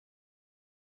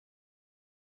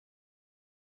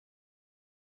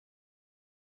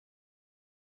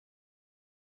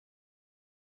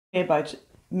about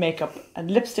makeup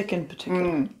and lipstick in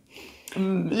particular.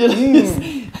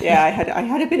 Yeah, I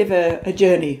had a bit of a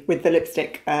journey with the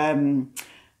lipstick.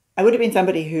 I would have been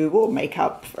somebody who wore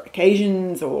makeup for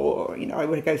occasions, or I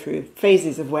would go through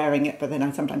phases of wearing it, but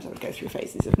then sometimes I would go through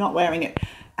phases of not wearing it.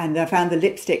 And I found the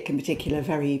lipstick in particular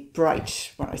very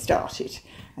bright when I started.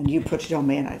 And you put it on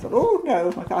me, and I thought, oh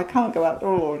no, I can't go out.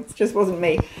 Oh, it just wasn't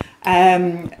me.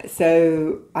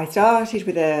 So I started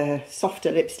with a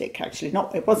softer lipstick. Actually,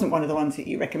 it wasn't one of the ones that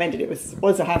you recommended. It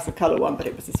was a House of Colour one, but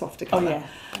it was a softer colour.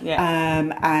 Oh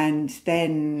yeah. And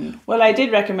then, well, I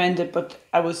did recommend it, but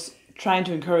I was trying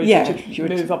to encourage you to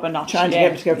move up a notch. Trying to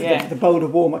get to go for the bolder,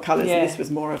 warmer colours. Yeah. This was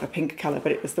more of a pink colour,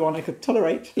 but it was the one I could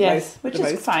tolerate. Yes, which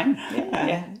is fine.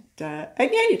 Yeah. And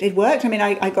it worked. I mean,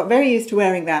 I got very used to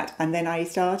wearing that, and then I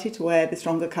started to wear the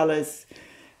stronger colours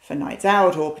for nights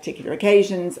out or particular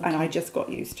occasions, and I just got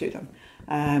used to them.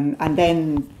 And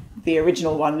then the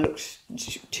original one looked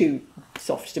too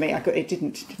soft to me. It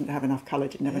didn't have enough colour,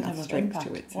 didn't have enough strength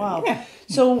to it. So, wow. Yeah.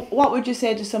 So what would you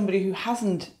say to somebody who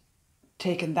hasn't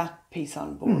taken that piece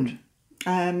on board?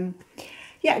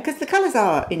 Yeah, because the colours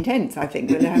are intense, I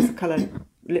think. The House of Colour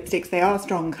lipsticks, they are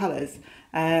strong colours.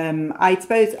 I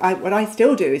suppose what I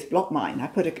still do is blot mine. I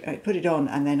put it on,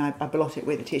 and then I blot it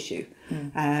with a tissue,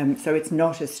 so it's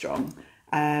not as strong.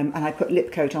 And I put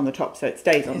lip coat on the top so it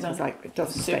stays on, because it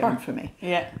doesn't stay on for me.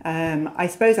 Yeah. I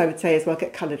suppose I would say as well,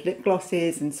 get coloured lip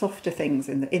glosses and softer things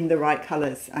in the right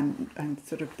colours, and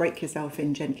sort of break yourself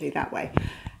in gently that way.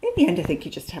 In the end, I think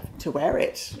you just have to wear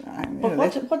it. But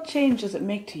what change does it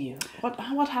make to you?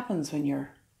 What happens when you're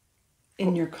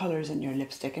in your colours in your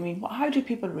lipstick? I mean, how do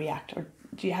people react, or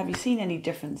have you seen any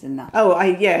difference in that? Oh,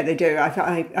 yeah, they do.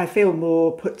 I feel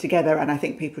more put together, and I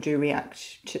think people do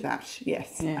react to that.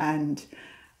 Yes, yeah. And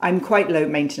I'm quite low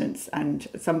maintenance. And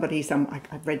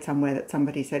I've read somewhere that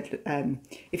somebody said,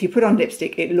 if you put on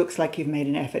lipstick, it looks like you've made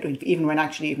an effort, even when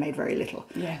actually you've made very little.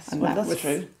 Yes, and well, that that's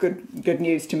was true. Good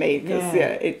news to me, because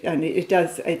it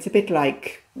does. It's a bit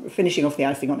like finishing off the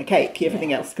icing on a cake.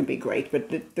 Everything else can be great, but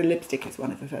the lipstick is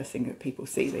one of the first things that people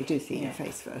see. They do see your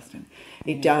face first, and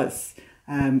it does.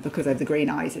 Because of the green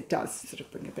eyes, it does sort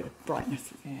of bring a bit of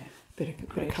brightness, bit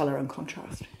of colour and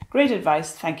contrast. Great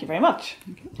advice. Thank you very much.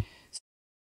 Okay.